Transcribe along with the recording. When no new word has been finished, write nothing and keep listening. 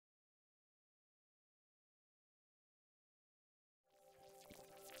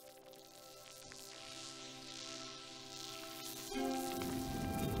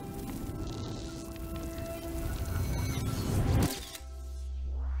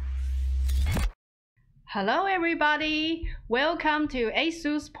Hello everybody, welcome to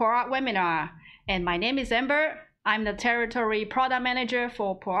ASUS ProArt Webinar. And my name is Amber. I'm the Territory Product Manager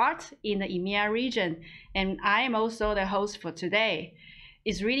for ProArt in the EMEA region. And I am also the host for today.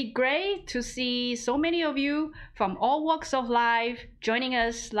 It's really great to see so many of you from all walks of life joining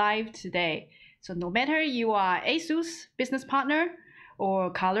us live today. So no matter you are ASUS business partner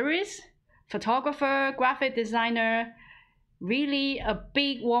or colorist, photographer, graphic designer, really a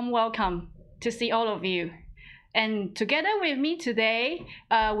big warm welcome to see all of you. And together with me today,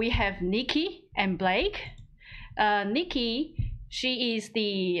 we have Nicky and Blake. Nicky, she is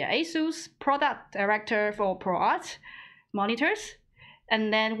the ASUS Product Director for ProArt monitors.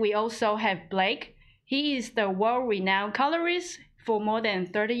 And then we also have Blake. He is the world-renowned colorist for more than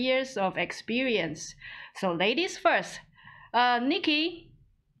 30 years of experience. So ladies first, Nicky,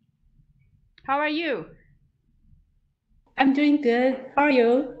 how are you? I'm doing good. How are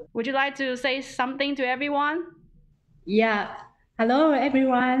you? Would you like to say something to everyone? Yeah. Hello,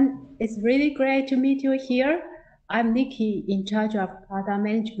 everyone. It's really great to meet you here. I'm Nicky, in charge of product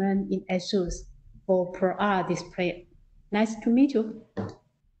management in ASUS for ProArt display. Nice to meet you.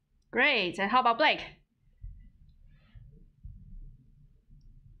 Great. And how about Blake?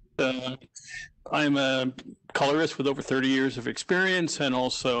 I'm a colorist with over 30 years of experience and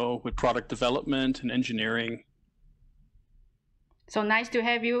also with product development and engineering. So nice to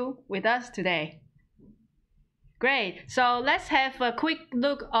have you with us today. Great. So let's have a quick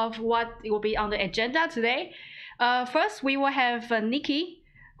look of what will be on the agenda today. First, we will have Nicky,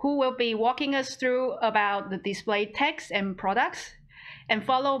 who will be walking us through about the display text and products, and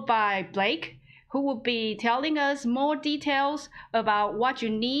followed by Blake, who will be telling us more details about what you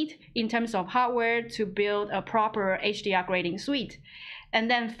need in terms of hardware to build a proper HDR grading suite. And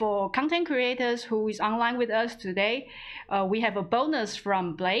then for content creators who is online with us today, we have a bonus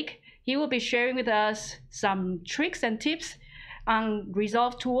from Blake. He will be sharing with us some tricks and tips on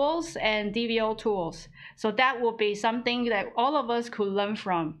Resolve tools and DVO tools. So that will be something that all of us could learn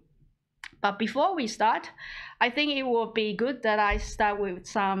from. But before we start, I think it will be good that I start with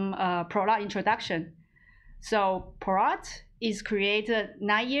some product introduction. So ProArt is created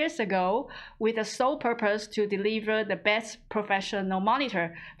 9 years ago with the sole purpose to deliver the best professional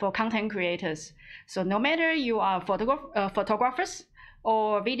monitor for content creators. So no matter you are photographers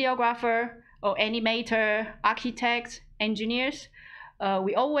or videographer or animator, architects, engineers,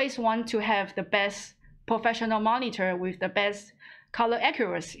 we always want to have the best professional monitor with the best color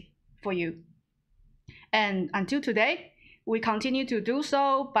accuracy for you. And until today, we continue to do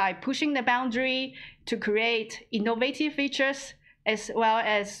so by pushing the boundary to create innovative features as well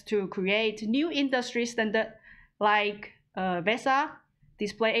as to create new industry standards like VESA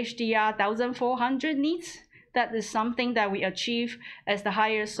Display HDR 1400 needs. That is something that we achieve as the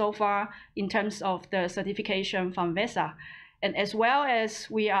highest so far in terms of the certification from VESA. And as well as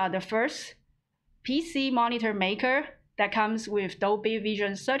we are the first PC monitor maker that comes with Dolby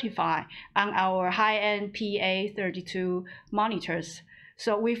Vision certified on our high-end PA32 monitors.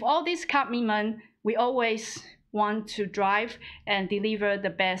 So with all this commitment, we always want to drive and deliver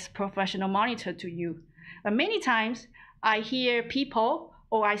the best professional monitor to you. But many times, I hear people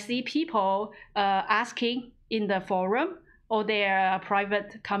or I see people asking in the forum or their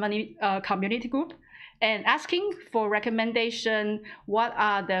private community group and asking for recommendation, what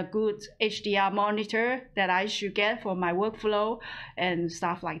are the good HDR monitor that I should get for my workflow and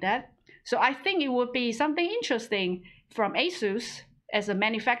stuff like that. So I think it would be something interesting from ASUS as a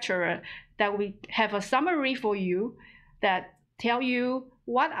manufacturer that we have a summary for you that tell you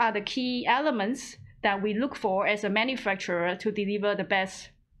what are the key elements that we look for as a manufacturer to deliver the best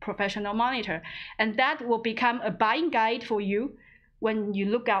professional monitor. And that will become a buying guide for you when you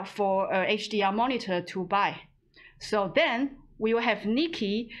look out for a HDR monitor to buy. So then we will have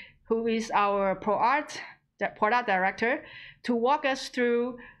Nicky, who is our ProArt product director, to walk us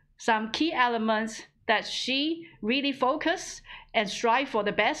through some key elements that she really focus and strive for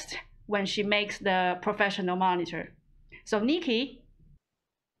the best when she makes the professional monitor. So Nicky.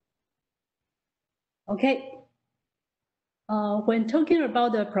 Okay. When talking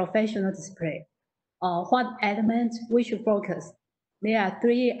about the professional display, what elements we should focus? There are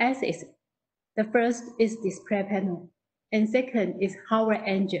three axes. The first is display panel, and second is hardware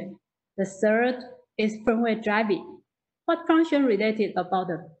engine. The third is firmware driving. What function related about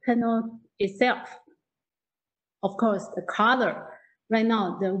the panel itself? Of course, the color. Right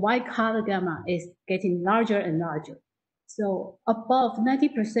now, the white color gamma is getting larger and larger. So above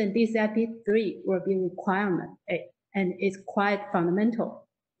 90% DCI-P3 will be requirement, and it's quite fundamental.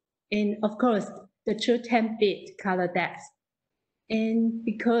 And of course, the true 10-bit color depth. And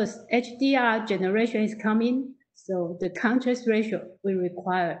because HDR generation is coming, so the contrast ratio we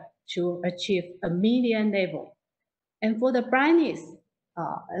require to achieve a median level. And for the brightness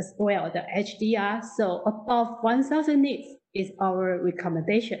as well, the HDR, so above 1000 nits is our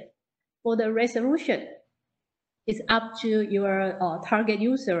recommendation. For the resolution, it's up to your target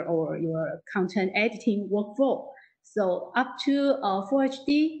user or your content editing workflow. So up to Full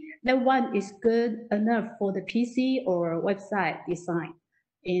HD, that one is good enough for the PC or website design.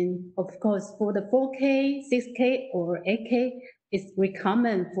 And of course, for the 4K, 6K, or 8K, it's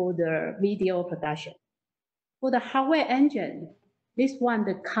recommended for the video production. For the hardware engine, this one,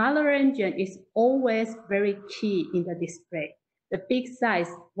 the color engine is always very key in the display. The big size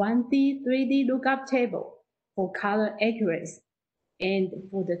 1D, 3D lookup table for color accuracy, and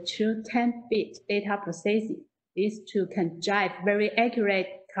for the true 10-bit data processing, these two can drive very accurate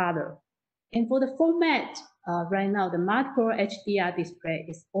color. And for the format, right now the multiple HDR display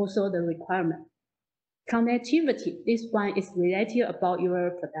is also the requirement. Connectivity, this one is related about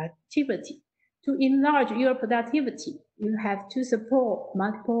your productivity. To enlarge your productivity, you have to support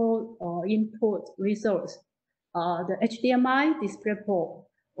multiple input resource. The HDMI, DisplayPort,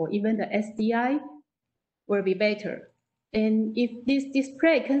 or even the SDI will be better. And if this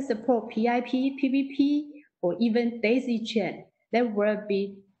display can support PIP, PVP, or even daisy chain, that will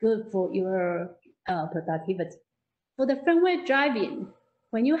be good for your productivity. For the firmware driving,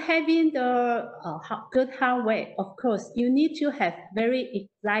 when you're having the good hardware, of course, you need to have very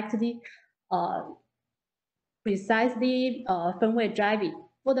precisely firmware driving.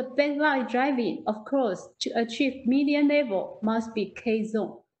 For the backlight driving, of course, to achieve median level must be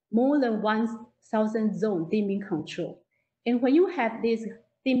K-zone, more than 1000 zone dimming control. And when you have this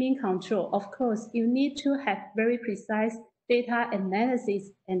dimming control, of course, you need to have very precise data analysis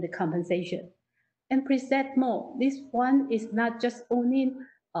and the compensation. And preset mode, this one is not just only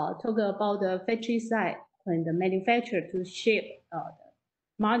talk about the factory side when the manufacturer to ship the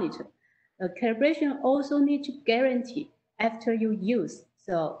monitor. The calibration also need to guarantee after you use.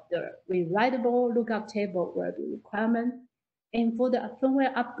 So the rewritable lookup table will be requirement. And for the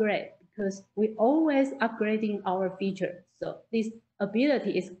firmware upgrade, because we always upgrading our feature, so this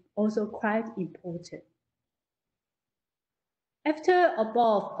ability is also quite important. After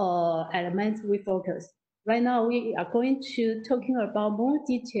above elements we focus, right now we are going to talking about more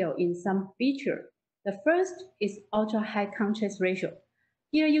detail in some feature. The first is ultra high contrast ratio.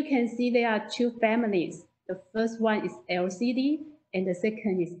 Here you can see there are two families. The first one is LCD and the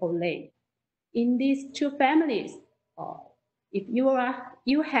second is OLED. In these two families, if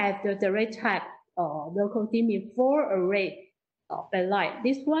you have the direct type local dimming for array backlight,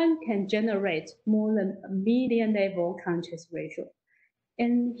 this one can generate more than a median level contrast ratio.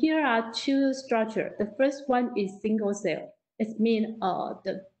 And here are two structures. The first one is single cell. It means all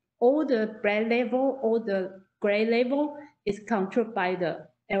the black level, all the gray level is controlled by the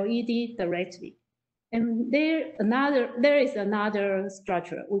LED directly. And there is another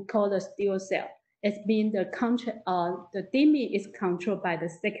structure we call the steel cell. It means the dimming is controlled by the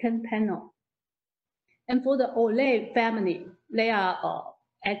second panel. And for the OLED family, they are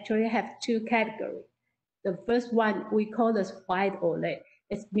actually have two categories. The first one we call the white OLED.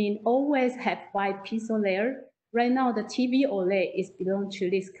 It means always have white pixel layer. Right now, the TV OLED is belong to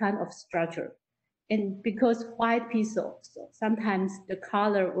this kind of structure. And because white pixel, so sometimes the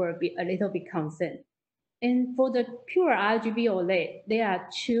color will be a little bit concerned. And for the pure RGB OLED, there are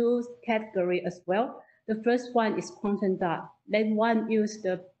two categories as well. The first one is quantum dot. That one use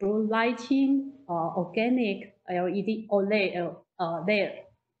the blue lighting organic LED OLED there.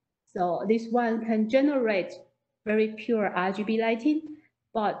 So this one can generate very pure RGB lighting,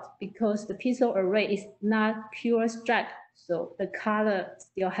 but because the pixel array is not pure stripe, so the color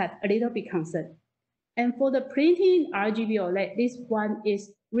still have a little bit concern. And for the printing RGB OLED, this one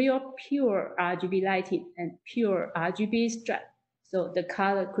is real pure RGB lighting and pure RGB stripe. So the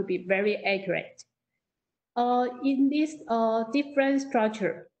color could be very accurate. In this different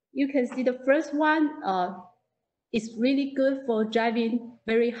structure, you can see the first one is really good for driving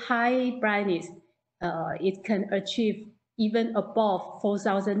very high brightness. It can achieve even above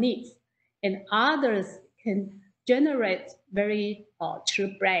 4000 nits. And others can generate very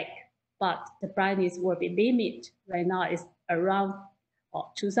true black, but the brightness will be limited. Right now it's around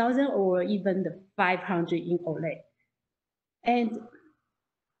 2000 or even the 500 in OLED. And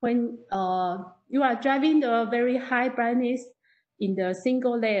when you are driving the very high brightness in the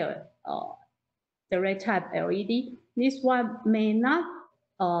single layer direct type LED, this one may not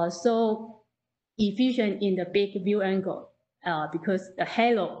so efficient in the big view angle because the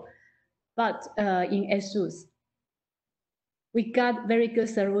halo. But in ASUS, we got very good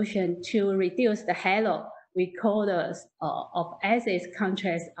solution to reduce the halo. We call the of ASUS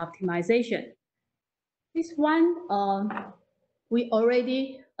contrast optimization. This one we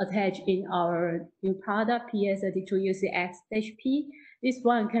already attached in our new product PS32UCX-P. This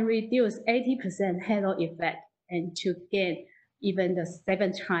one can reduce 80% halo effect and to gain even the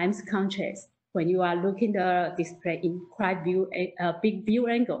 7 times contrast when you are looking the display in quite big view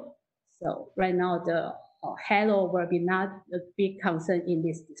angle. So right now the halo will be not a big concern in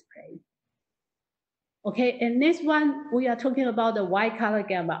this display. Okay, and next one, we are talking about the white color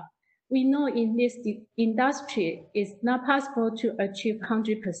gamma. We know in this industry, it's not possible to achieve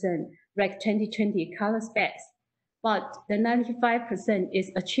 100% Rec 2020 color specs, but the 95%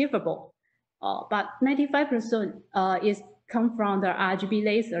 is achievable. But 95% is come from the RGB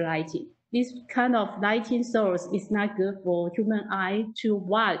laser lighting. This kind of lighting source is not good for human eye to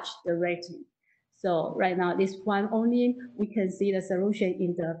watch the rating. So right now, this one only we can see the solution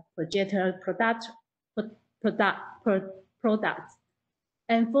in the projector product.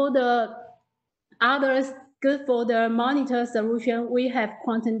 And for the others, good for the monitor solution, we have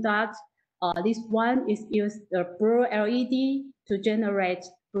quantum dot. This one is use the blue LED to generate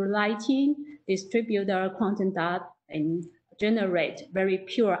blue lighting, distribute the quantum dot, and generate very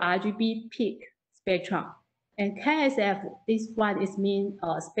pure RGB peak spectrum. And KSF, this one is mean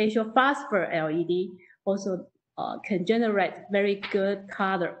spatial phosphor LED, also can generate very good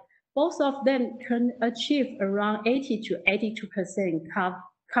color. Both of them can achieve around 80 to 82%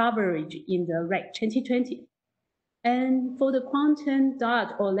 coverage in the Rec 2020. And for the quantum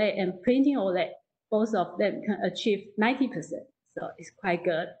dot OLED and printing OLED, both of them can achieve 90%. So it's quite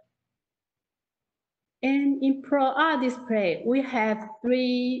good. And in ProArt display, we have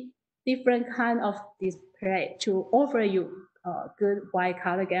 3 different kinds of display to offer you a good white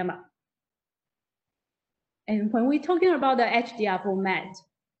color gamma. And when we're talking about the HDR format,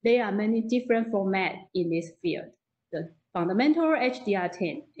 there are many different formats in this field. The fundamental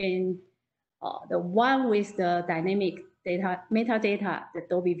HDR10 and the one with the dynamic data, metadata, the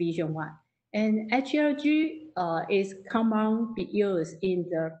Dolby Vision one. And HDRG is common be used in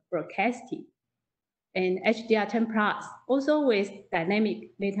the broadcasting. And HDR10 Plus also with dynamic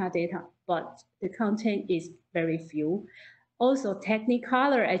metadata, but the content is very few. Also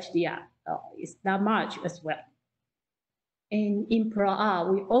Technicolor HDR is not much as well. And in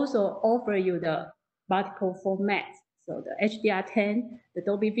ProArt, we also offer you the multiple formats. So the HDR10, the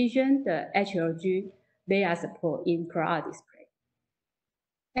Dolby Vision, the HLG, they are supported in ProArt display.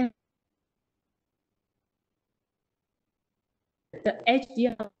 And the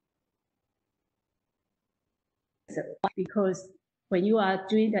HDR, because when you are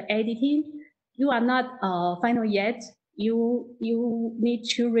doing the editing, you are not final yet. You need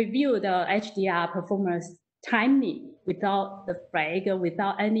to review the HDR performance timely without the flag,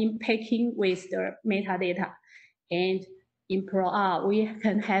 without any packing with the metadata. And in ProArt, we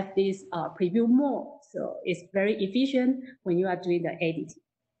can have this preview mode. So it's very efficient when you are doing the editing.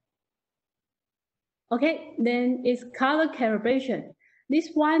 Okay, then it's color calibration. This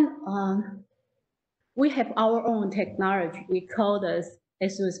one, we have our own technology. We call this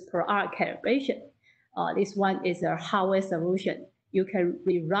ASUS ProArt calibration. This one is a hardware solution. You can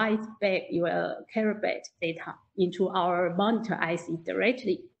rewrite back your calibrate data into our monitor IC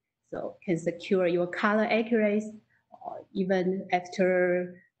directly. So can secure your color accuracy even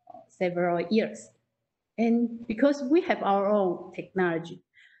after several years. And because we have our own technology,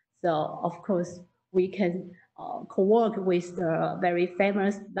 so of course we can co-work with the very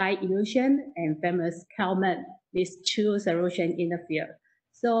famous Light Illusion and famous Kalman, these 2 solutions in the field.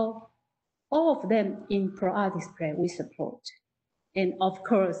 So all of them in ProArt display we support. And of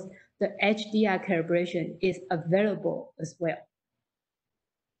course, the HDR calibration is available as well.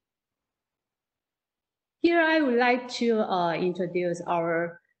 Here I would like to introduce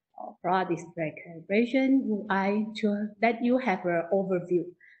our ProArt display calibration UI to let you have an overview.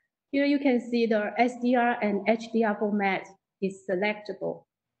 Here you can see the SDR and HDR format is selectable.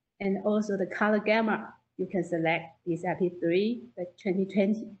 And also the color gamma, you can select DCI-P3, the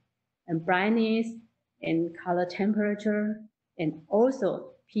 2020, and brightness, and color temperature, and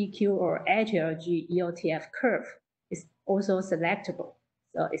also PQ or HLG EOTF curve is also selectable.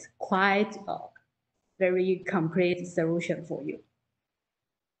 So it's quite a very complete solution for you.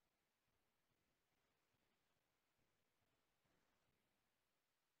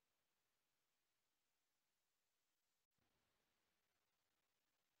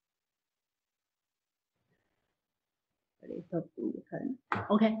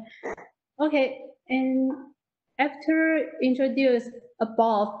 Okay, and after introduce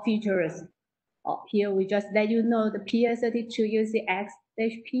above features, Here we just let you know the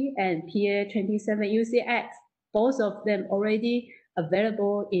PA32UCX-P and PA27UCX. Both of them already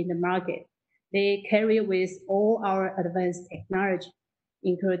available in the market. They carry with all our advanced technology,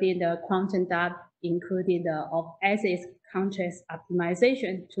 including the quantum dot, including the ASUS contrast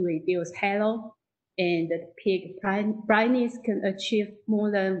optimization to reduce halo, and the peak brightness can achieve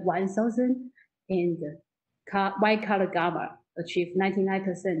more than 1000, and white color gamma achieve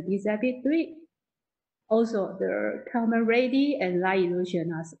 99% vis-a-vis 3. Also, the common ready and light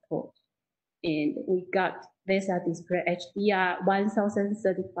illusion are support. And we got VESA display HDR 1000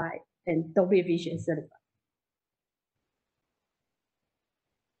 certified and Dolby Vision certified.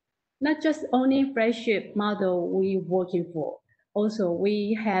 Not just only flagship model we're working for, also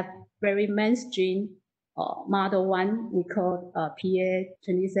we have very mainstream model one we call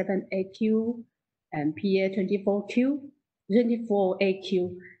PA27AQ and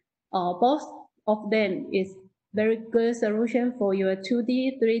PA24AQ. Both of them is very good solution for your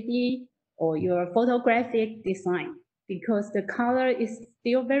 2D, 3D, or your photographic design because the color is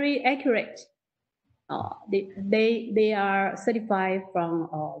still very accurate. They are certified from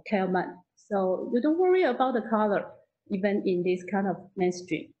Kelman, so you don't worry about the color even in this kind of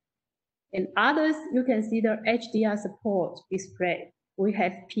mainstream. And others, you can see the HDR support display. We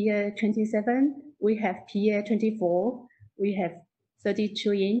have PA27, we have PA24, we have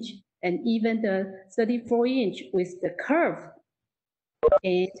 32-inch, and even the 34-inch with the curve.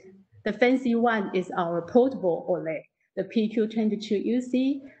 And the fancy one is our portable OLED, the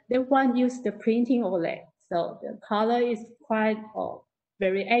PQ22UC. That one uses the printing OLED. So the color is quite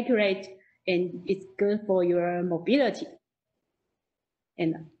very accurate and it's good for your mobility.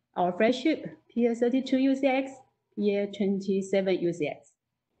 And our flagship, PA32UCX, PA27UCX.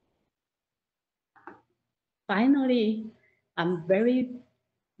 Finally, I'm very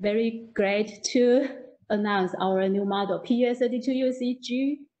glad to announce our new model,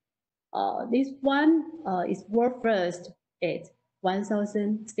 PA32UCG. This one is world first at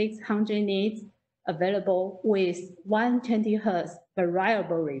 1600 nits, available with 120 Hz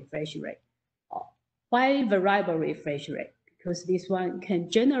variable refresh rate. Why variable refresh rate? Because this one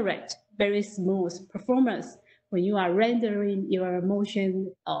can generate very smooth performance when you are rendering your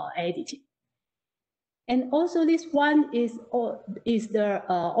motion editing. And also this one is the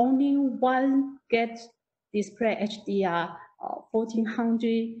only one get display HDR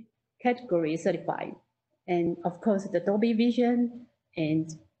 1400 category certified. And of course the Dolby Vision and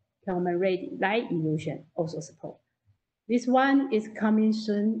common ready light illusion also support. This one is coming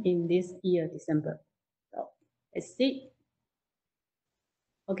soon in this year, December. So let's see.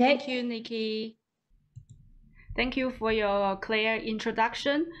 Okay. Thank you, Nicky. Thank you for your clear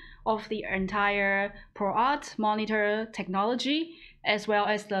introduction of the entire ProArt monitor technology as well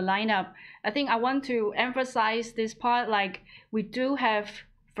as the lineup. I think I want to emphasize this part, like we do have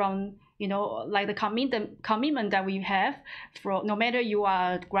from, you know, like the commitment that we have for no matter you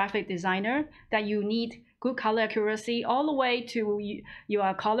are a graphic designer, that you need good color accuracy all the way to you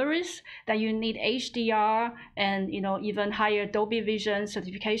are a colorist, that you need HDR and, you know, even higher Dolby Vision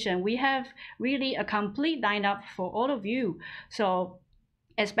certification. We have really a complete lineup for all of you. So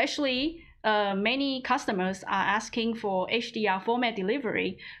especially many customers are asking for HDR format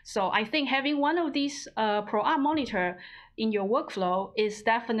delivery. So I think having one of these ProArt monitor in your workflow is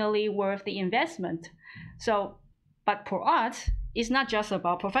definitely worth the investment. So, but ProArt is not just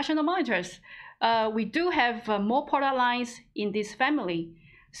about professional monitors. We do have more product lines in this family.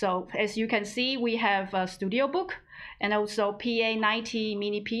 So as you can see, we have a Studio Book and also PA90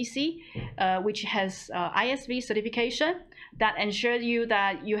 Mini PC, which has ISV certification that ensures you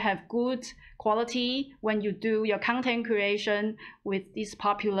that you have good quality when you do your content creation with this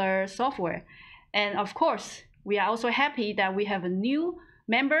popular software. And of course, we are also happy that we have a new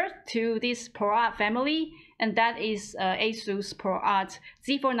member to this ProArt family, and that is ASUS ProArt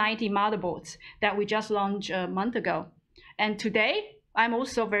Z490 motherboards that we just launched a month ago. And today, I'm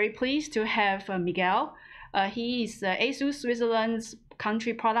also very pleased to have Miguel. He is ASUS Switzerland's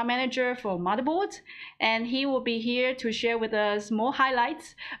country product manager for motherboards, and he will be here to share with us more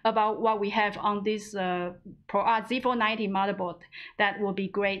highlights about what we have on this ProArt Z490 motherboard that will be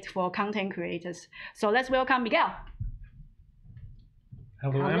great for content creators. So let's welcome Miguel.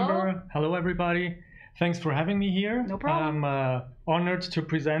 Hello, Amber. Hello, everybody. Thanks for having me here. No problem. I'm honored to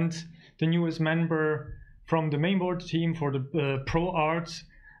present the newest member from the mainboard team for the ProArt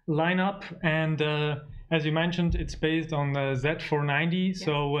lineup. And as you mentioned, it's based on the Z490, yes.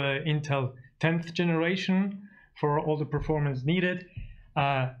 So Intel 10th generation for all the performance needed.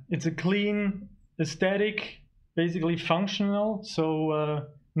 It's a clean, aesthetic, basically functional. So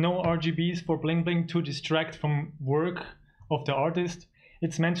no RGBs for bling bling to distract from work of the artist.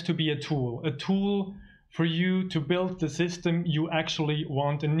 It's meant to be a tool for you to build the system you actually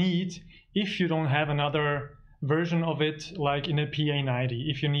want and need if you don't have another version of it, like in a PA90,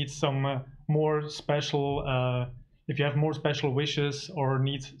 if you need some more special, if you have more special wishes or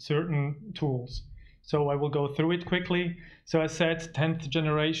need certain tools. So I will go through it quickly. So I said 10th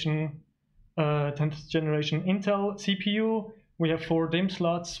generation Intel CPU. We have 4 DIMM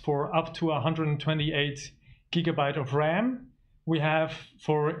slots for up to 128 GB of RAM. We have,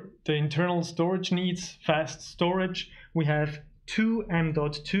 for the internal storage needs, fast storage, we have 2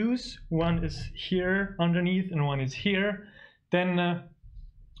 M.2s. One is here underneath and one is here. Then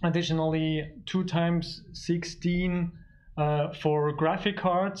additionally 2 times 16 for graphic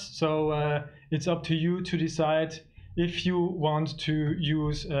cards. So it's up to you to decide if you want to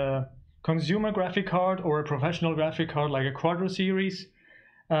use a consumer graphic card or a professional graphic card like a Quadro series.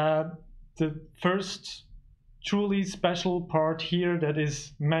 The first truly special part here that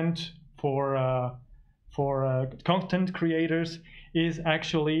is meant for content creators is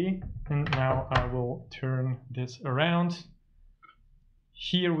actually, and now I will turn this around.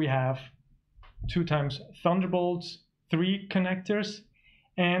 Here we have 2 times Thunderbolts 3 connectors,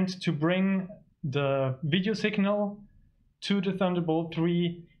 and to bring the video signal to the Thunderbolt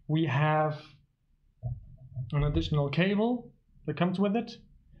 3, we have an additional cable that comes with it,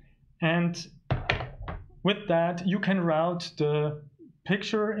 and with that you can route the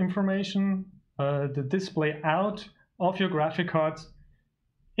picture information, the display out of your graphic cards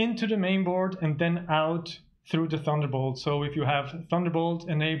into the main board and then out through the Thunderbolt. So if you have Thunderbolt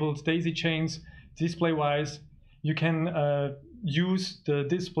enabled daisy chains display wise, you can use the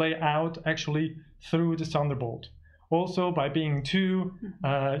display out actually through the Thunderbolt. Also, by being 2,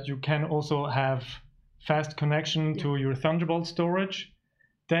 you can also have fast connection to your Thunderbolt storage.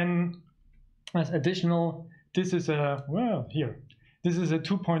 Then as additional, this is a, this is a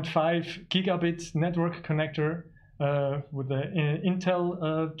 2.5 gigabit network connector with the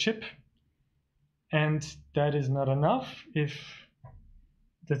Intel chip. And that is not enough. If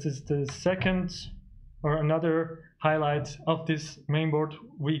this is the second or another highlight of this mainboard,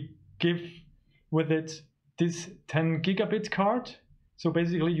 we give with it this 10 gigabit card. So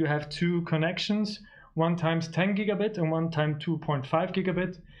basically you have 2 connections, 1 times 10 gigabit and 1 times 2.5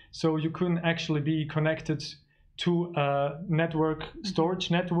 gigabit. So you can actually be connected to a network, storage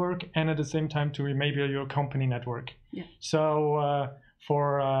network, and at the same time to maybe your company network. Yeah. So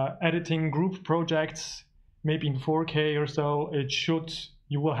for editing group projects, maybe in 4K or so,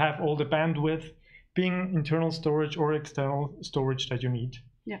 you will have all the bandwidth, being internal storage or external storage that you need.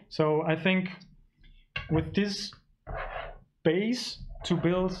 Yeah. So I think with this base to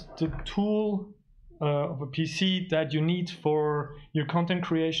build the tool of a PC that you need for your content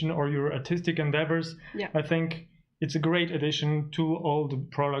creation or your artistic endeavors, I think it's a great addition to all the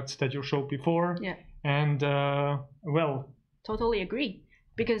products that you showed before. Yeah. And well, totally agree,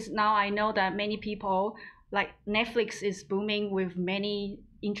 because now I know that many people, like Netflix is booming with many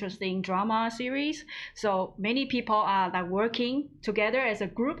interesting drama series, so many people are like working together as a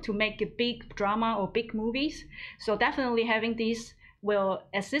group to make a big drama or big movies. So definitely having this will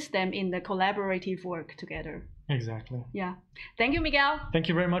assist them in the collaborative work together. Exactly. Yeah. Thank you, Miguel. Thank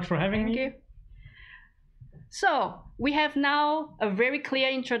you very much for having me. Thank you. So we have now a very clear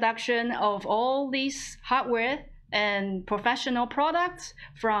introduction of all these hardware and professional products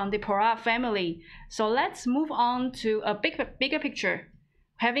from the ProArt family. So let's move on to a bigger picture.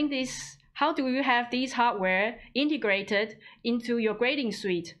 Having this, how do you have these hardware integrated into your grading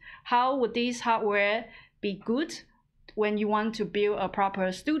suite? How would this hardware be good when you want to build a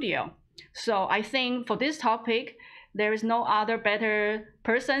proper studio? So I think for this topic, there is no other better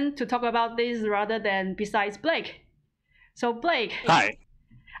person to talk about this rather than besides Blake. So Blake. Hi.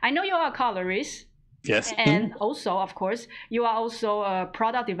 I know you are a colorist. Yes. And also, of course, you are also a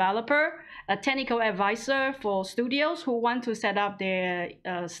product developer, a technical advisor for studios who want to set up their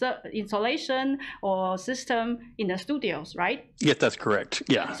installation or system in the studios, right? Yes, that's correct.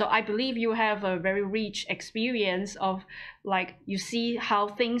 Yeah. So I believe you have a very rich experience of, like, you see how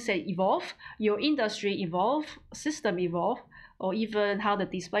things evolve, your industry evolve, system evolve, or even how the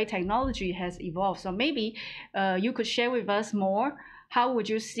display technology has evolved. So maybe you could share with us more. How would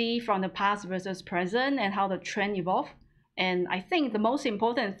you see from the past versus present and how the trend evolve? And I think the most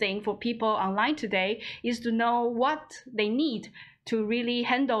important thing for people online today is to know what they need to really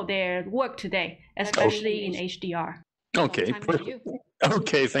handle their work today, especially in HDR. Okay,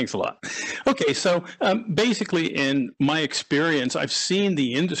 Okay, thanks a lot. Okay, so basically in my experience, I've seen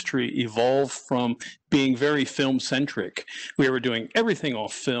the industry evolve from being very film-centric. We were doing everything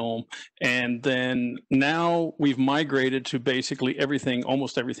off film, and then now we've migrated to basically everything,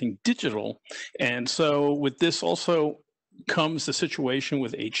 almost everything digital. And so with this also comes the situation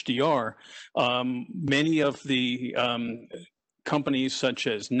with HDR. Many of the companies such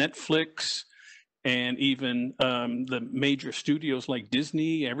as Netflix, and even the major studios like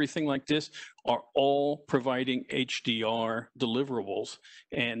Disney, everything like this, are all providing HDR deliverables.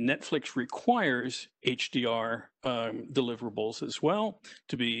 And Netflix requires HDR deliverables as well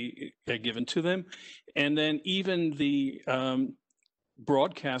to be given to them. And then even the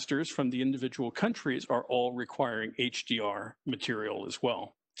broadcasters from the individual countries are all requiring HDR material as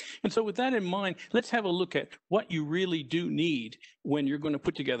well. And so with that in mind, let's have a look at what you really do need when you're going to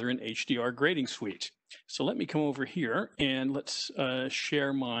put together an HDR grading suite. So let me come over here and let's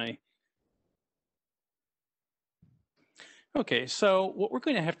share my... Okay, so what we're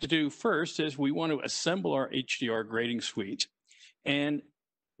going to have to do first is we want to assemble our HDR grading suite. And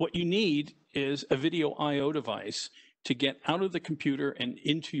what you need is a video I/O device to get out of the computer and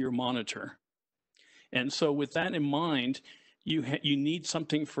into your monitor. And so with that in mind, you need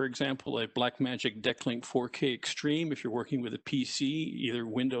something, for example, a Blackmagic Decklink 4K Extreme if you're working with a PC, either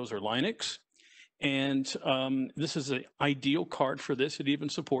Windows or Linux. And this is an ideal card for this. It even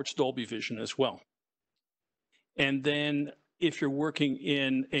supports Dolby Vision as well. And then if you're working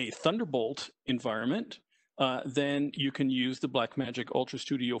in a Thunderbolt environment, then you can use the Blackmagic Ultra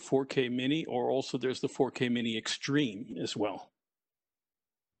Studio 4K Mini, or also there's the 4K Mini Extreme as well.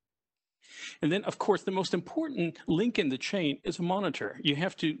 And then, of course, the most important link in the chain is a monitor. You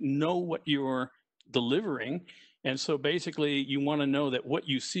have to know what you're delivering. And so basically, you want to know that what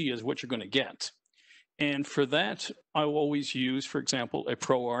you see is what you're going to get. And for that, I will always use, for example, a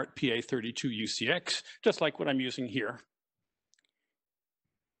ProArt PA32UCX, just like what I'm using here.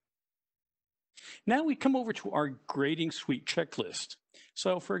 Now we come over to our grading suite checklist.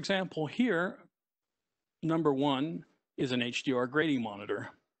 So for example, here, number 1 is an HDR grading monitor.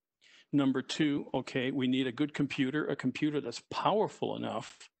 Number 2, okay, we need a good computer, a computer that's powerful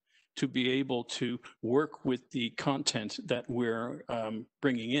enough to be able to work with the content that we're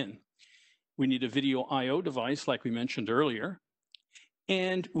bringing in. We need a video I/O device, like we mentioned earlier,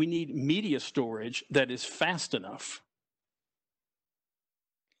 and we need media storage that is fast enough.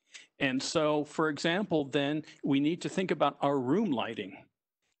 And so, for example, then we need to think about our room lighting.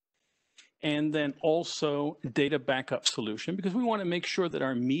 And then also data backup solution, because we want to make sure that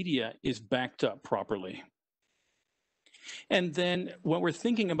our media is backed up properly. And then when we're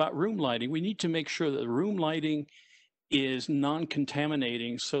thinking about room lighting, we need to make sure that the room lighting is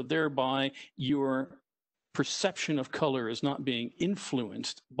non-contaminating, so thereby your perception of color is not being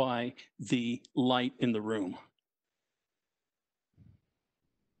influenced by the light in the room.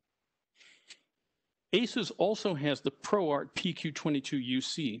 ASUS also has the ProArt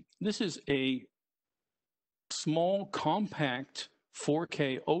PQ22UC. This is a small, compact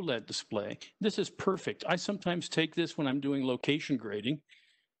 4K OLED display. This is perfect. I sometimes take this when I'm doing location grading.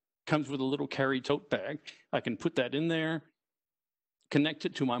 Comes with a little carry tote bag. I can put that in there, connect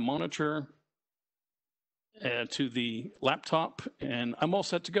it to my monitor, to the laptop, and I'm all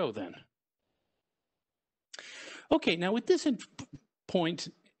set to go then. Okay, now with this point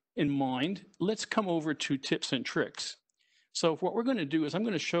in mind, let's come over to tips and tricks. So what we're going to do is I'm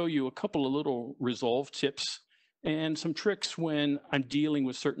going to show you a couple of little resolve tips and some tricks when I'm dealing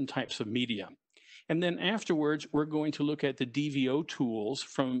with certain types of media. And then afterwards, we're going to look at the DVO tools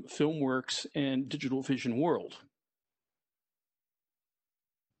from FilmWorks and Digital Vision World.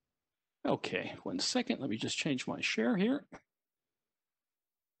 Okay, 1 second. Let me just change my share here.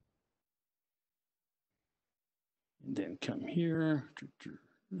 And then come here.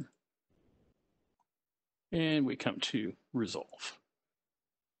 And we come to resolve.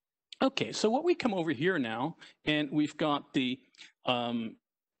 Okay, so what we come over here now, and we've got the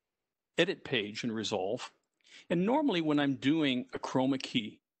edit page in resolve. And normally when I'm doing a chroma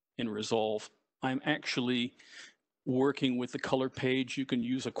key in resolve, I'm actually working with the color page. You can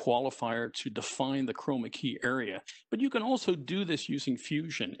use a qualifier to define the chroma key area, but you can also do this using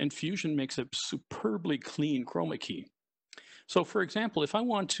Fusion, and Fusion makes a superbly clean chroma key. So for example, if I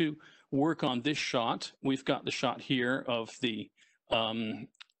want to work on this shot, we've got the shot here of the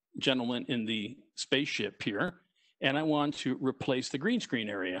gentleman in the spaceship here, and I want to replace the green screen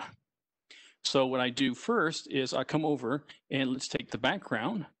area. So what I do first is I come over and let's take the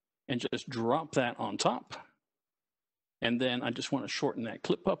background and just drop that on top. And then I just want to shorten that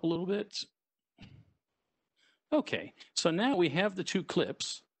clip up a little bit. Okay, so now we have the two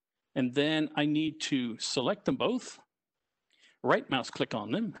clips, and then I need to select them both, right mouse click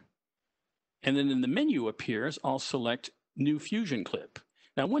on them, and then in the menu appears, I'll select New Fusion Clip.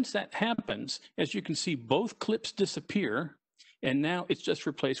 Now, once that happens, as you can see, both clips disappear, and now it's just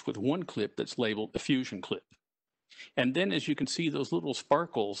replaced with one clip that's labeled a Fusion Clip. And then as you can see those little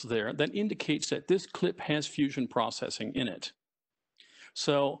sparkles there, that indicates that this clip has Fusion processing in it.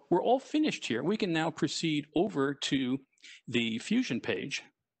 So we're all finished here. We can now proceed over to the Fusion page.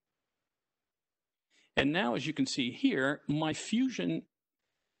 And now, as you can see here, my Fusion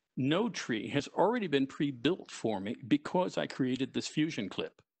node tree has already been pre-built for me because I created this Fusion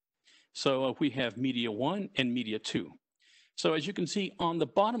clip. So we have Media 1 and Media 2. So as you can see, on the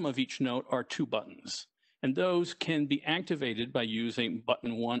bottom of each node are two buttons. And those can be activated by using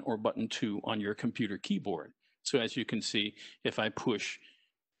button 1 or button 2 on your computer keyboard. So as you can see, if I push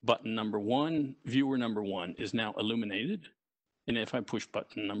button number 1, viewer number 1 is now illuminated. And if I push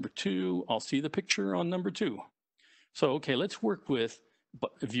button number 2, I'll see the picture on number 2. So, okay, let's work with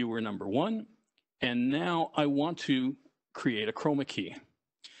viewer number 1. And now I want to create a chroma key.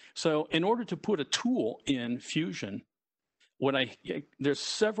 So in order to put a tool in Fusion, there's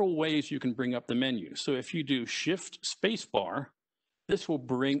several ways you can bring up the menu. So if you do Shift Spacebar, this will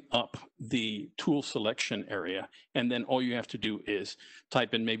bring up the tool selection area. And then all you have to do is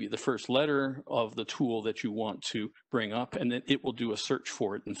type in maybe the first letter of the tool that you want to bring up, and then it will do a search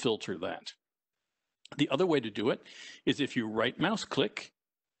for it and filter that. The other way to do it is if you right mouse click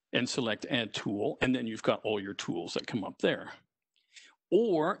and select Add Tool, and then you've got all your tools that come up there.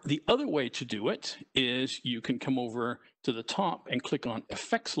 Or the other way to do it is you can come over to the top and click on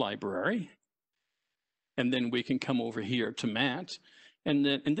Effects Library, and then we can come over here to Matte. And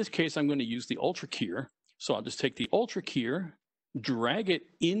then in this case, I'm going to use the Ultra Keyer. So I'll just take the Ultra Keyer, drag it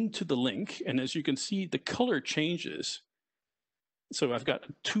into the link, and as you can see, the color changes. So I've got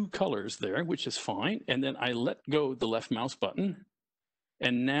two colors there, which is fine. And then I let go the left mouse button,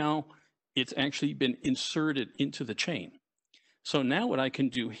 and now it's actually been inserted into the chain. So now what I can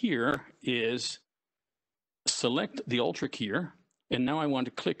do here is select the Ultra Keyer, and now I want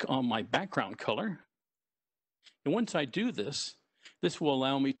to click on my background color. And once I do this, this will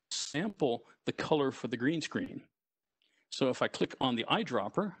allow me to sample the color for the green screen. So if I click on the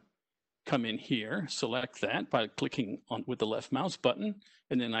eyedropper, come in here, select that by clicking on with the left mouse button,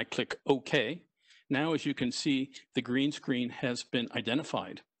 and then I click OK. Now, as you can see, the green screen has been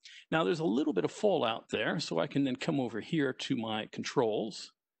identified. Now, there's a little bit of fallout there, so I can then come over here to my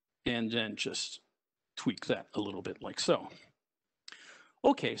controls and then just tweak that a little bit like so.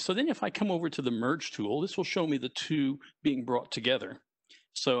 Okay, so then if I come over to the merge tool, this will show me the two being brought together.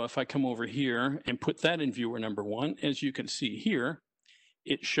 So if I come over here and put that in viewer number 1, as you can see here,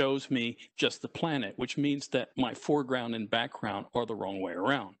 it shows me just the planet, which means that my foreground and background are the wrong way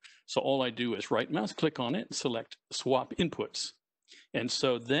around. So all I do is right mouse click on it, select swap inputs. And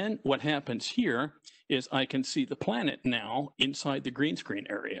so then what happens here is I can see the planet now inside the green screen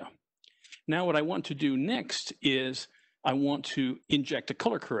area. Now what I want to do next is I want to inject a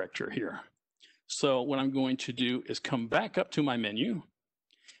color corrector here. So what I'm going to do is come back up to my menu,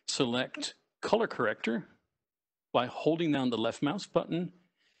 select color corrector by holding down the left mouse button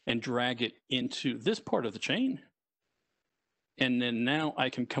and drag it into this part of the chain. And then now I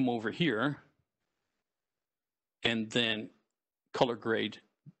can come over here and then color grade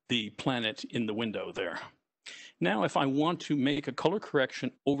the planet in the window there. Now, if I want to make a color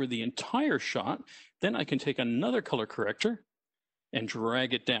correction over the entire shot, then I can take another color corrector and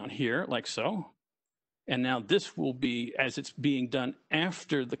drag it down here like so. And now this will be, as it's being done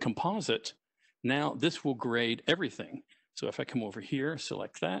after the composite, now this will grade everything. So if I come over here,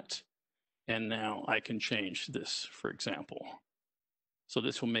 select that, and now I can change this, for example. So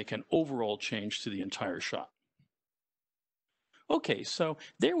this will make an overall change to the entire shot. Okay, so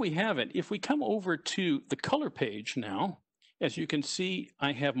there we have it. If we come over to the color page now, as you can see,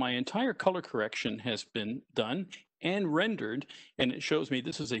 I have my entire color correction has been done and rendered, and it shows me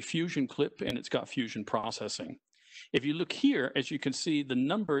this is a Fusion clip and it's got Fusion processing. If you look here, as you can see, the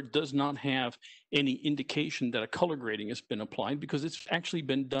number does not have any indication that a color grading has been applied because it's actually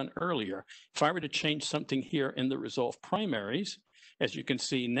been done earlier. If I were to change something here in the Resolve primaries, as you can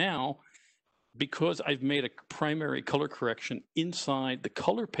see now, because I've made a primary color correction inside the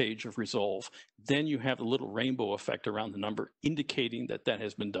color page of Resolve, then you have a little rainbow effect around the number indicating that that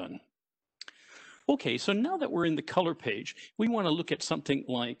has been done. Okay, so now that we're in the color page, we want to look at something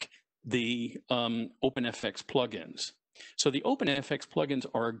like the OpenFX plugins. So the OpenFX plugins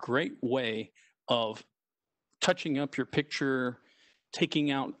are a great way of touching up your picture,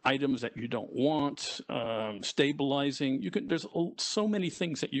 taking out items that you don't want, stabilizing. There's so many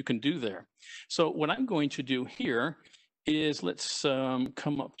things that you can do there. So what I'm going to do here is let's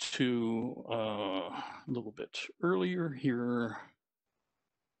come up to a little bit earlier here.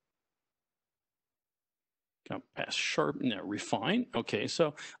 Come past sharpen, now refine. Okay,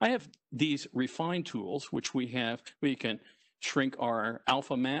 so I have these refine tools, which we can shrink our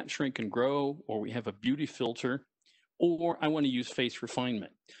alpha matte, shrink and grow, or we have a beauty filter, or I want to use face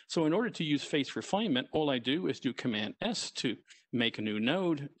refinement. So in order to use face refinement, all I do is do Command S to make a new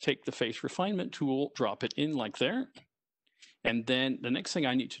node, take the face refinement tool, drop it in like there. And then the next thing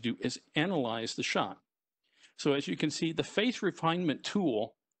I need to do is analyze the shot. So as you can see, the face refinement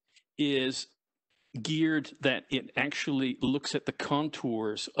tool is geared that it actually looks at the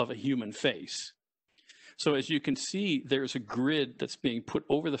contours of a human face. So as you can see, there's a grid that's being put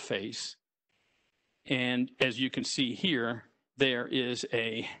over the face. And as you can see here, there is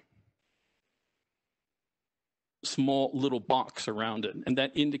a small little box around it. And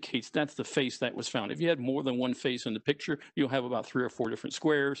that indicates that's the face that was found. If you had more than one face in the picture, you'll have about 3 or 4 different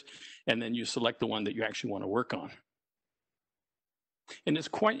squares. And then you select the one that you actually want to work on. And it's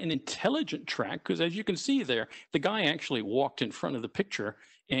quite an intelligent track because as you can see there, the guy actually walked in front of the picture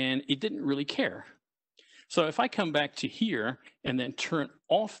and he didn't really care. So if I come back to here and then turn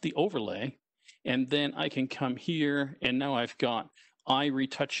off the overlay, and then I can come here and now I've got eye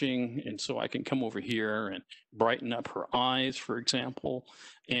retouching, and so I can come over here and brighten up her eyes, for example.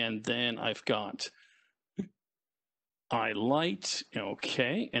 And then I've got eye light,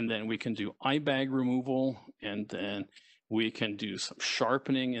 okay, and then we can do eye bag removal, and then we can do some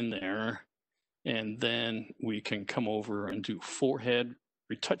sharpening in there, and then we can come over and do forehead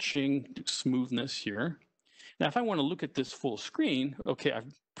retouching, do smoothness here. Now, if I want to look at this full screen, okay, I've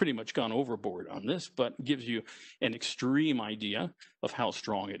pretty much gone overboard on this, but gives you an extreme idea of how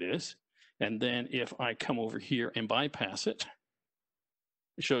strong it is. And then if I come over here and bypass it,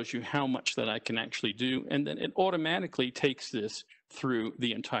 it shows you how much that I can actually do. And then it automatically takes this through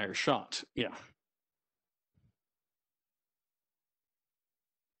the entire shot. Yeah.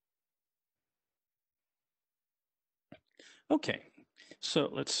 Okay, so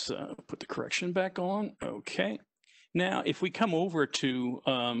let's put the correction back on. Okay. Now, if we come over to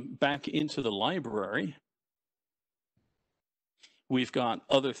back into the library, we've got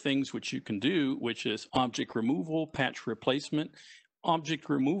other things which you can do, which is object removal, patch replacement. Object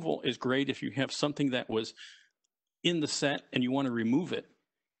removal is great if you have something that was in the set and you want to remove it.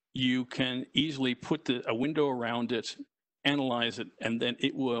 You can easily put a window around it, analyze it, and then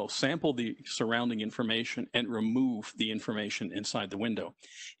it will sample the surrounding information and remove the information inside the window.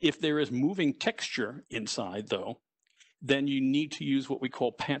 If there is moving texture inside, though, then you need to use what we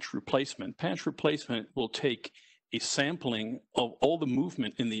call patch replacement. Patch replacement will take a sampling of all the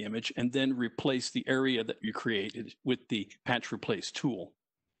movement in the image and then replace the area that you created with the patch replace tool.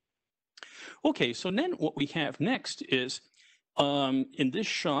 Okay, so then what we have next is in this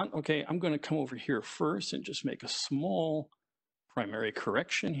shot, okay, I'm going to come over here first and just make a small primary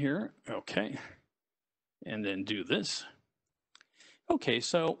correction here. Okay, and then do this. Okay,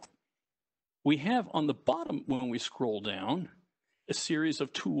 so we have on the bottom, when we scroll down, a series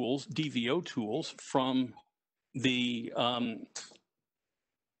of tools, DVO tools from the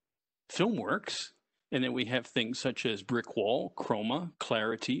FilmWorks. And then we have things such as brick wall, chroma,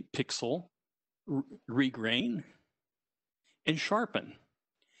 clarity, pixel, regrain, and sharpen.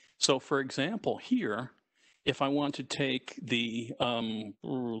 So for example, here, if I want to take the,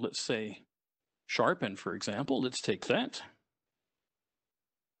 let's say, sharpen, for example, let's take that,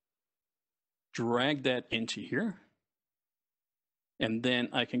 drag that into here, and then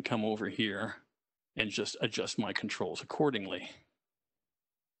I can come over here and just adjust my controls accordingly.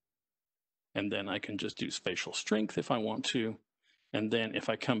 And then I can just do spatial strength if I want to. And then if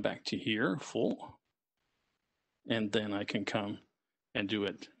I come back to here, full, and then I can come and do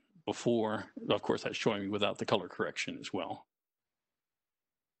it before. Of course, that's showing me without the color correction as well.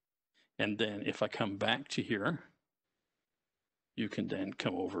 And then if I come back to here, you can then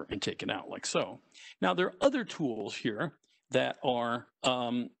come over and take it out like so. Now, there are other tools here that are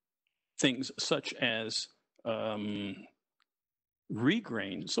things such as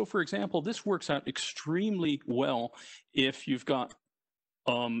regrain. So for example, this works out extremely well if you've got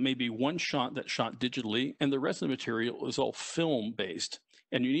maybe one shot that's shot digitally and the rest of the material is all film based,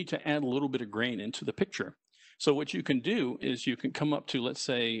 and you need to add a little bit of grain into the picture. So what you can do is you can come up to, let's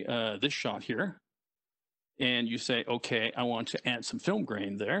say, this shot here, and you say, okay, I want to add some film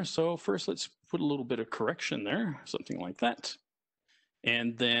grain there. So first let's put a little bit of correction there, something like that.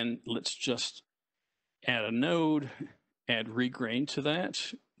 And then let's just add a node add regrain to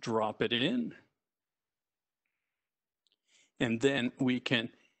that, drop it in, and then we can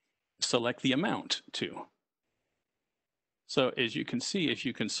select the amount too. So as you can see, if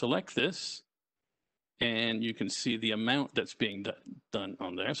you can select this, and you can see the amount that's being done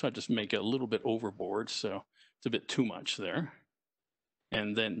on there. So I just make it a little bit overboard, so it's a bit too much there.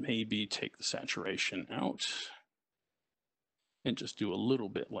 And then maybe take the saturation out and just do a little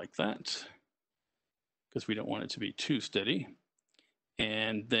bit like that, because we don't want it to be too steady.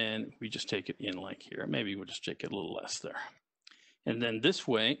 And then we just take it in like here. Maybe we'll just take it a little less there. And then this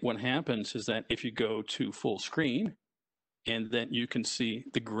way, what happens is that if you go to full screen, and then you can see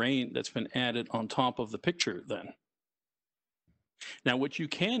the grain that's been added on top of the picture then. Now, what you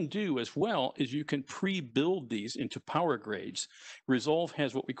can do as well is you can pre-build these into power grades. Resolve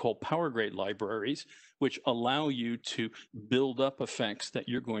has what we call power grade libraries, which allow you to build up effects that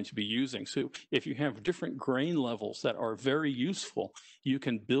you're going to be using. So if you have different grain levels that are very useful, you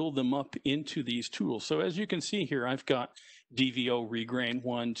can build them up into these tools. So as you can see here, I've got DVO regrain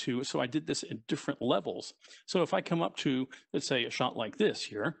 1, 2. So I did this at different levels. So if I come up to, let's say, a shot like this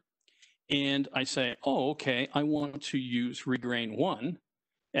here, and I say, oh, okay, I want to use regrain 1.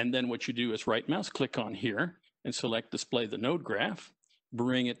 And then what you do is right mouse click on here and select display the node graph,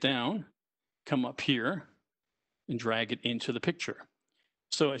 bring it down, come up here and drag it into the picture.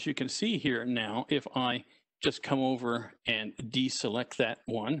 So as you can see here now, if I just come over and deselect that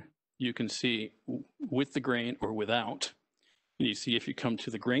one, you can see with the grain or without. And you see if you come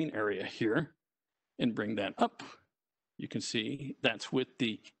to the grain area here and bring that up, you can see that's with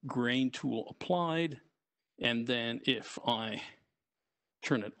the grain tool applied. And then if I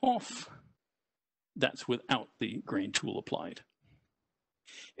turn it off, that's without the grain tool applied.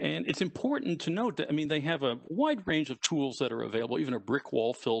 And it's important to note that, I mean, they have a wide range of tools that are available, even a brick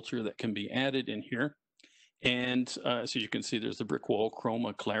wall filter that can be added in here. And so you can see there's the brick wall,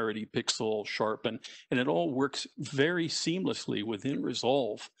 chroma, clarity, pixel, sharpen, and it all works very seamlessly within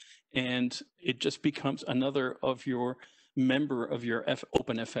Resolve. And it just becomes another of your member of your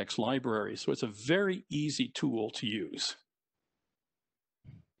OpenFX library. So it's a very easy tool to use.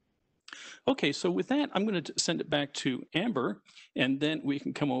 Okay, so with that, I'm going to send it back to Amber, and then we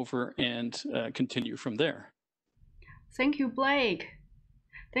can come over and continue from there. Thank you, Blake.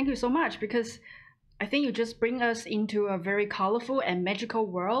 Thank you so much, because I think you just bring us into a very colorful and magical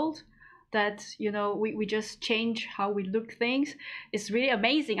world that, you know, we just change how we look things. It's really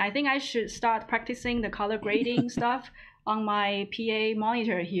amazing. I think I should start practicing the color grading stuff on my PA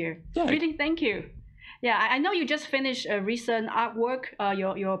monitor here. Yeah. Really, thank you. Yeah, I know you just finished a recent artwork,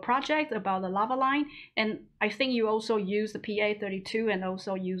 your project about the lava line, and I think you also use the PA32 and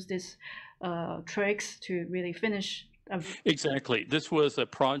also use this tricks to really finish. Exactly. This was a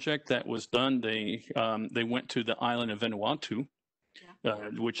project that was done. They went to the island of Vanuatu,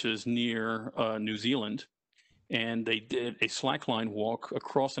 which is near New Zealand, and they did a slackline walk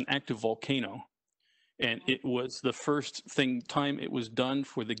across an active volcano. And it was the first time it was done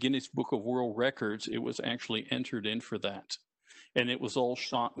for the Guinness Book of World Records. It was actually entered in for that. And it was all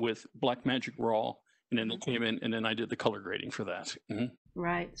shot with Blackmagic Raw. And then it came in, and then I did the color grading for that.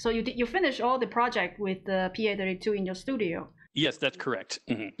 Right. So you finished all the project with the PA32 in your studio? Yes, that's correct.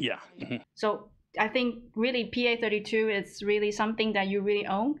 Yeah. So I think really PA32 is really something that you really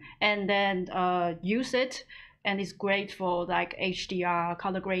own, and then use it. And it's great for like HDR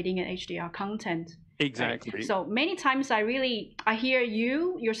color grading and HDR content. Exactly. Right? So many times I hear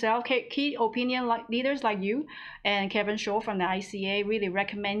you yourself, key opinion leaders like you and Kevin Shaw from the ICA really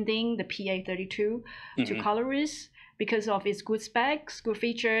recommending the PA32 to colorists because of its good specs, good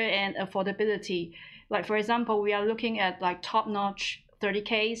feature, and affordability. Like for example, we are looking at like top-notch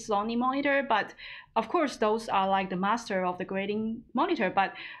 30K Sony monitor, but of course those are like the master of the grading monitor,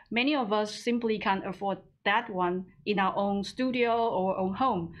 but many of us simply can't afford that one in our own studio or own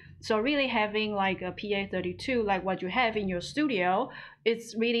home. So really having like a PA32 like what you have in your studio,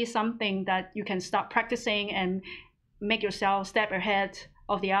 it's really something that you can start practicing and make yourself step ahead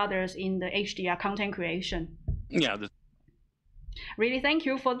of the others in the HDR content creation. Yeah. Really, thank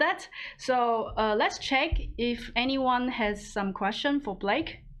you for that. So let's check if anyone has some question for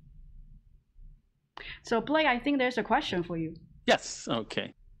Blake. So Blake, I think there's a question for you. Yes,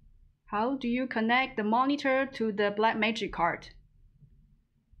 okay. How do you connect the monitor to the Blackmagic card?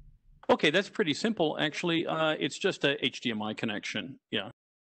 Okay, that's pretty simple. Actually, it's just a HDMI connection. Yeah.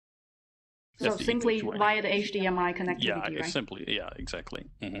 So simply via the HDMI connectivity, yeah, right? Simply, yeah, exactly.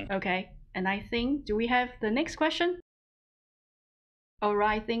 Okay, and I think, do we have the next question? All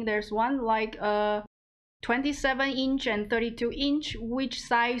right, I think there's one like 27-inch and 32-inch. Which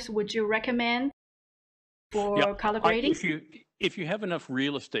size would you recommend for color grading? If you have enough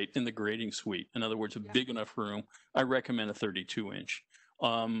real estate in the grading suite, in other words, a big enough room, I recommend a 32-inch.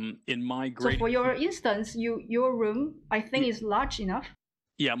 In my grading, so for your instance, your room, I think, is large enough.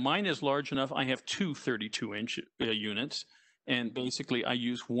 Yeah, mine is large enough. I have two 32-inch units, and basically I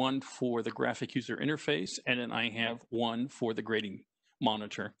use one for the graphic user interface, and then I have one for the grading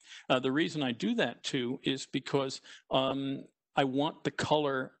monitor. The reason I do that too is because I want the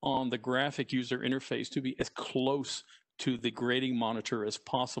color on the graphic user interface to be as close to the grading monitor as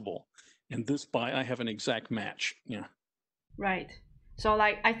possible. And this I have an exact match. Yeah. Right. So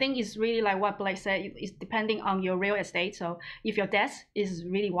like, I think it's really like what Blake said, it's depending on your real estate. So if your desk is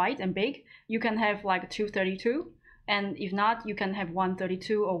really wide and big, you can have like 232. And if not, you can have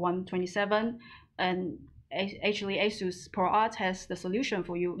 132 or 127. And actually ASUS ProArt has the solution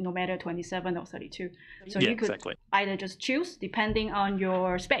for you, no matter 27 or 32. So yeah, you could exactly. either just choose depending on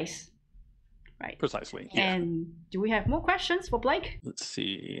your space. Right. Precisely. Yeah. And do we have more questions for Blake? Let's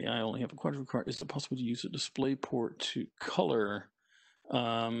see. I only have a quadrant card. Is it possible to use a display port to color?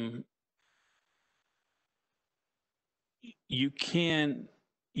 You can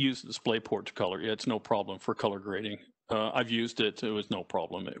use the display port to color. Yeah, it's no problem for color grading. I've used it. It was no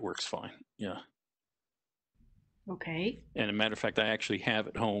problem. It works fine. Yeah. Okay. And a matter of fact, I actually have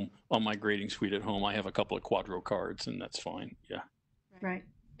at home on my grading suite at home. I have a couple of quadro cards, and that's fine. Yeah. Right.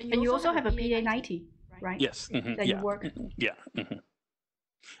 And you also have a PA90, right? Yes. Mm-hmm. That yeah. you work. Yeah. Mm-hmm.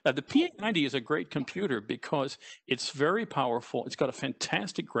 The PA90 is a great computer because it's very powerful. It's got a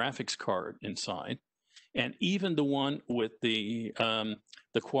fantastic graphics card inside, and even the one with the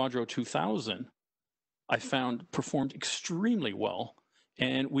Quadro 2000, I found performed extremely well.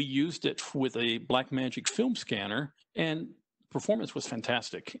 And we used it with a Blackmagic film scanner, and performance was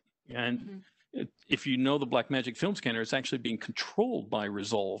fantastic. And if you know the Blackmagic film scanner, it's actually being controlled by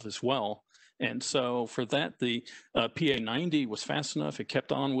Resolve as well. And so for that, the PA90 was fast enough. It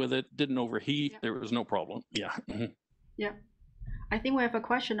kept on with it, didn't overheat. There was no problem. Yeah. Yeah. I think we have a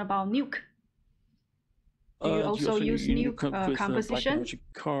question about Nuke. Do you also use Nuke composition? Blackmagic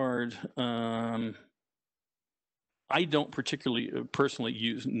card. I don't particularly personally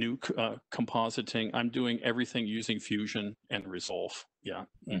use Nuke compositing. I'm doing everything using Fusion and Resolve. Yeah.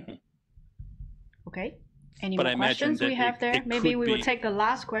 Okay. Any more questions we have there? Maybe we will take the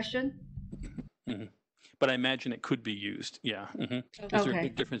last question. But I imagine it could be used. Yeah. Is there a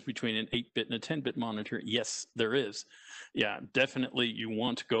big difference between an 8-bit and a 10-bit monitor? Yes, there is. Yeah, definitely you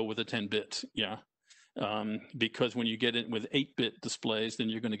want to go with a 10-bit. Yeah. Because when you get it with 8-bit displays, then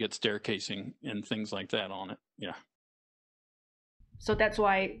you're going to get staircasing and things like that on it. Yeah. So that's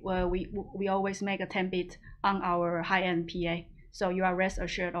why we always make a 10-bit on our high-end PA. So you are rest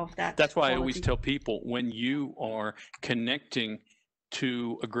assured of that. That's why I always tell people, when you are connecting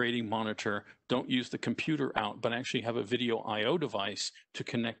to a grading monitor, don't use the computer out, but actually have a video I/O device to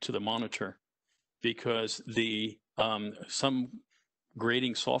connect to the monitor, because the some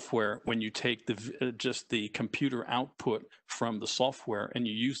grading software, when you take the just the computer output from the software and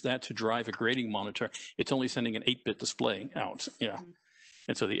you use that to drive a grading monitor, it's only sending an 8-bit display out. Yeah.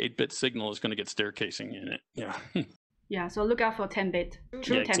 And so the 8-bit signal is going to get staircasing in it. Yeah. Yeah, so look out for 10-bit,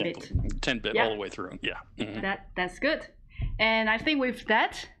 true 10-bit. Exactly. 10-bit all the way through. Yeah. That's good. And I think with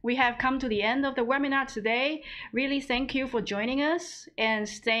that, we have come to the end of the webinar today. Really thank you for joining us and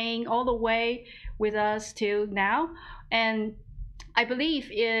staying all the way with us till now. And I believe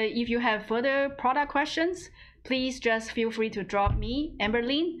if you have further product questions, please just feel free to drop me, Amber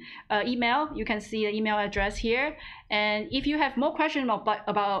Lin, email. You can see the email address here. And if you have more questions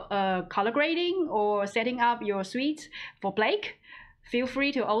about color grading or setting up your suite for Blake, feel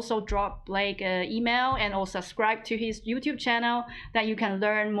free to also drop Blake an email and or subscribe to his YouTube channel, that you can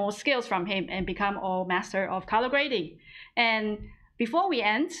learn more skills from him and become a master of color grading. And before we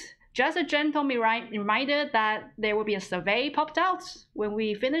end, just a gentle reminder that there will be a survey popped out when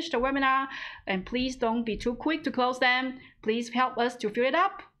we finish the webinar, and please don't be too quick to close them. Please help us to fill it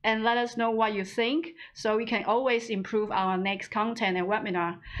up and let us know what you think, so we can always improve our next content and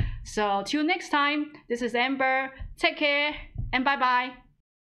webinar. So till next time, this is Amber. Take care and bye-bye.